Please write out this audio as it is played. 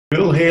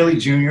Bill Haley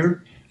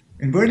Jr.,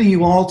 inviting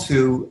you all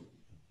to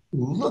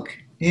look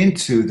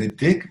into the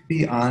Dick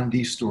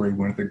Biondi story,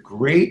 one of the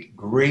great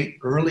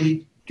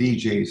early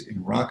DJs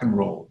in rock and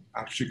roll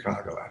out of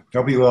Chicago, out of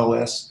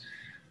WLS.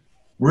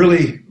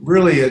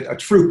 Really a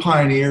true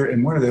pioneer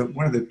and one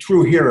of the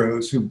true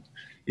heroes who,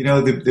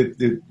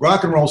 the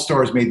rock and roll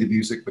stars made the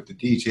music, but the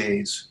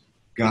DJs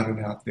got it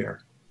out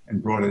there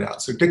and brought it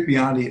out. So Dick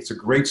Biondi, it's a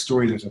great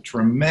story. There's a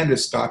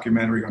tremendous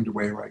documentary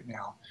underway right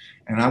now.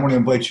 And I want to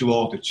invite you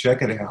all to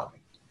check it out.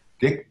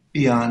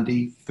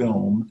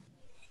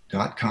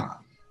 DickBiondiFilm.com.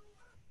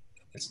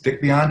 It's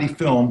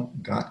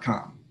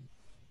DickBiondiFilm.com.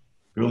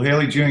 Bill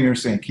Haley Jr.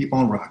 saying, keep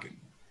on rocking.